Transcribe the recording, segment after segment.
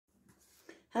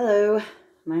Hello,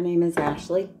 my name is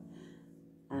Ashley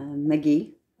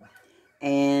McGee,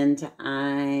 and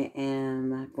I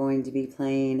am going to be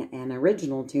playing an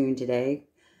original tune today.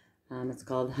 It's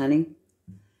called Honey,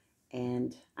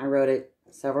 and I wrote it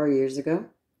several years ago.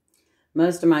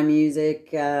 Most of my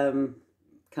music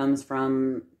comes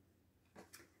from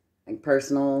like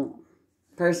personal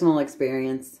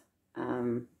experience,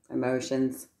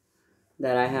 emotions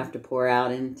that I have to pour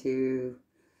out into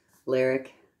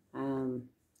lyric.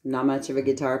 Not much of a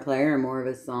guitar player. I'm more of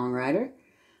a songwriter,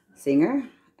 singer,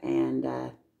 and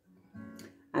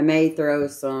I may throw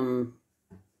some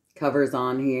covers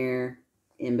on here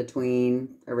in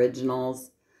between originals,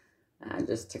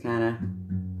 just to kind of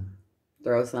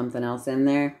throw something else in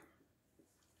there.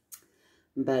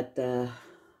 But I'm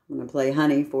going to play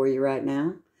Honey for you right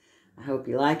now. I hope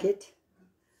you like it.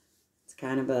 It's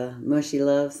kind of a mushy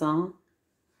love song.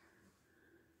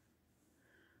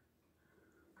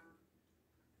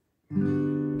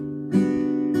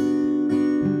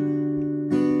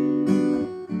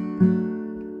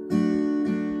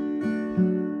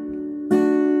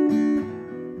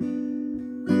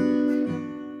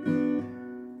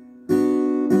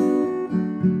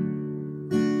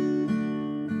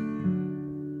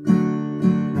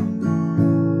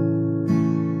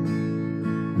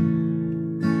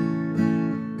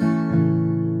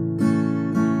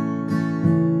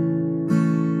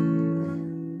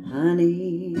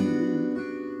 Honey,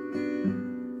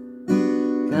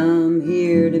 come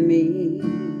here to me.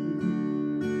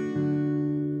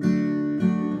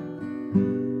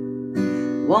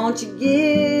 Won't you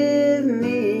give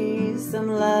me some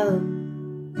love?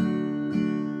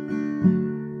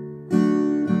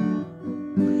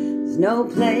 There's no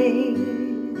place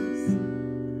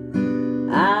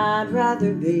I'd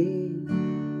rather be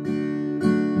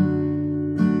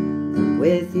than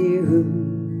with you.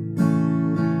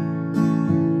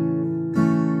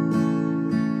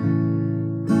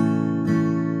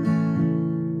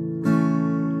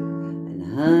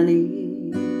 Honey,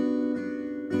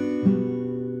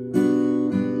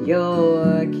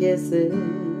 your kisses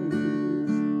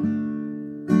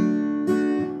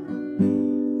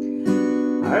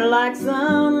are like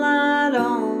sunlight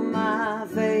on my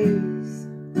face.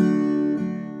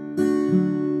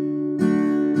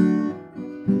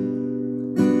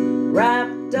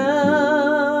 Wrapped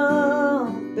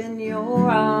up in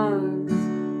your arms,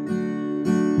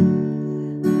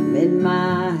 I'm in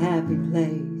my happy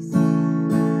place.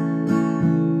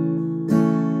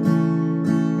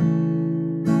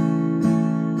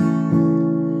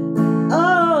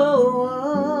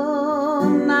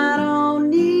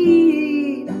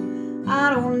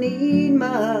 Need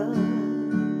much.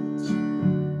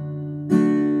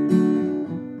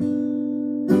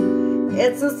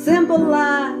 It's a simple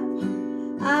life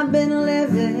I've been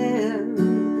living.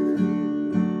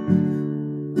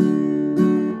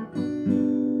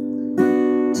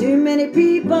 Too many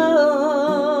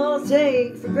people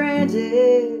take for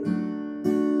granted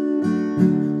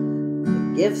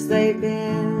the gifts they've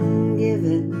been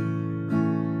given.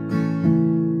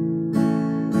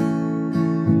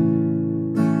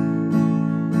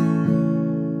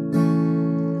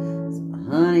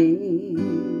 Honey,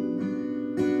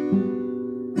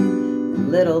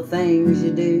 little things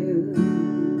you do,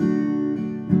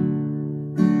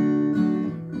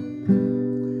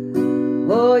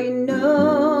 oh, you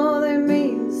know they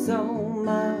mean so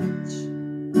much.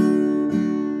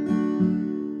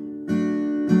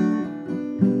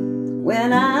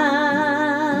 When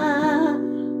I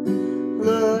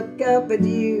look up at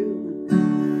you,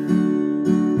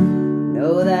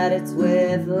 know that it's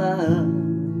with love.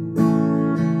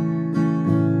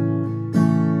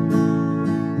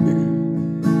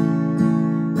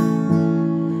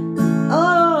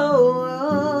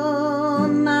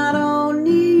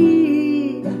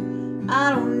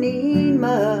 Need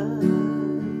much.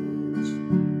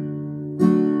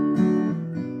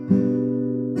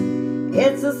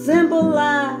 It's a simple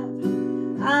life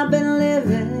I've been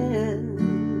living.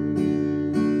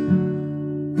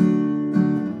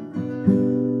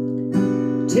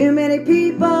 Too many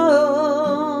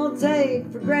people take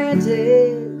for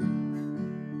granted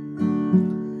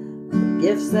the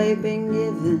gifts they've been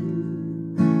given.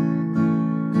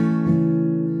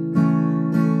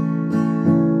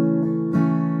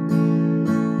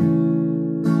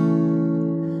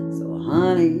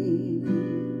 Honey,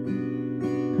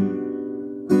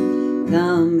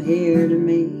 come here to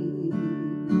me.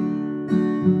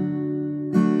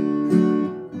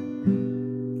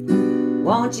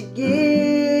 Won't you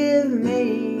give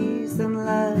me some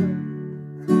love?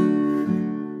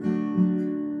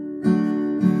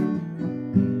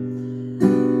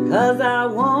 'cause I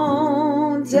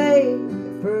won't take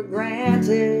for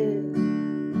granted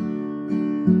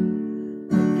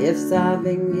the gifts I've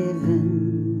been given.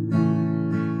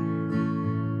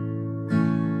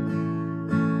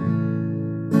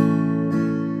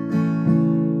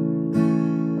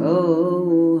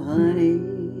 Oh, honey,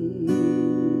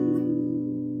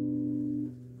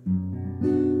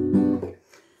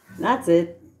 that's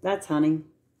it. That's Honey.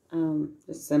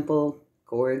 Just simple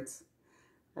chords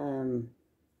and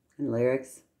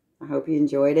lyrics. I hope you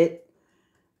enjoyed it.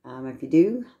 If you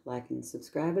do, like and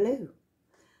subscribe below.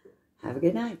 Have a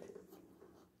good night.